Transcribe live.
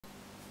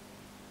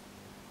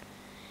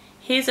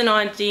Here's an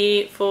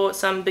idea for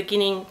some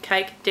beginning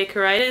cake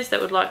decorators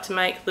that would like to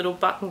make little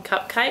button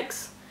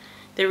cupcakes.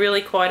 They're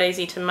really quite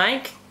easy to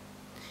make.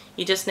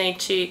 You just need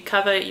to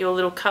cover your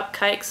little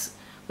cupcakes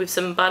with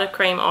some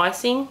buttercream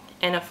icing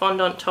and a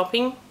fondant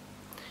topping,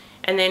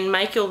 and then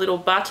make your little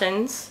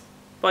buttons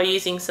by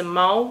using some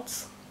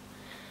moulds.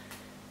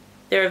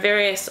 There are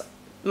various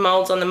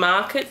moulds on the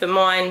market, but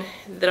mine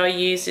that I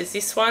used is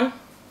this one.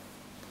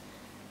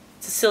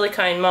 It's a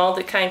silicone mould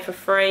that came for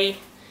free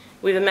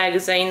with a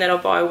magazine that I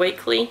buy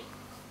weekly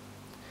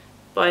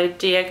by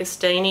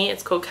D'Agostini.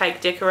 It's called Cake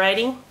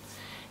Decorating,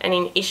 and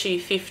in issue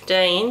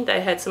 15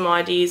 they had some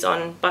ideas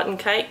on button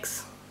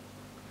cakes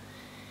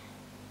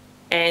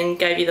and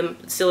gave you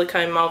the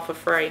silicone mould for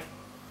free.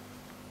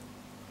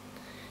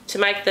 To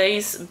make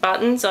these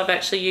buttons I've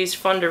actually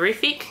used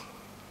fondarific,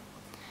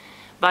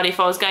 but if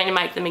I was going to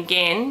make them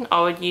again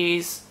I would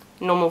use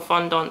normal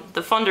fondant.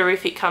 The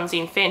fondarific comes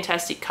in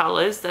fantastic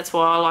colours, that's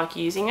why I like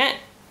using it.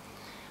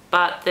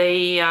 But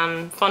the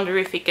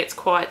fondarific gets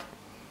quite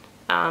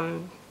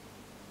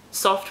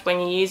soft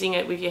when you're using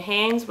it with your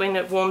hands, when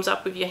it warms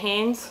up with your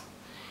hands,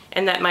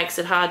 and that makes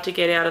it hard to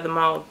get out of the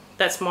mould.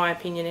 That's my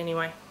opinion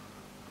anyway.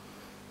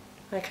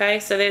 Okay,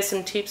 so there's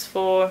some tips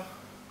for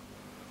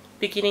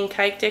beginning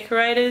cake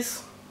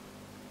decorators,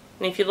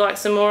 and if you'd like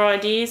some more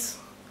ideas,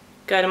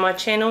 go to my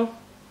channel.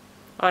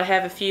 I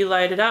have a few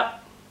loaded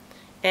up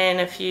and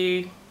a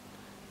few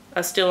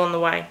are still on the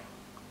way.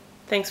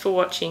 Thanks for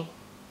watching.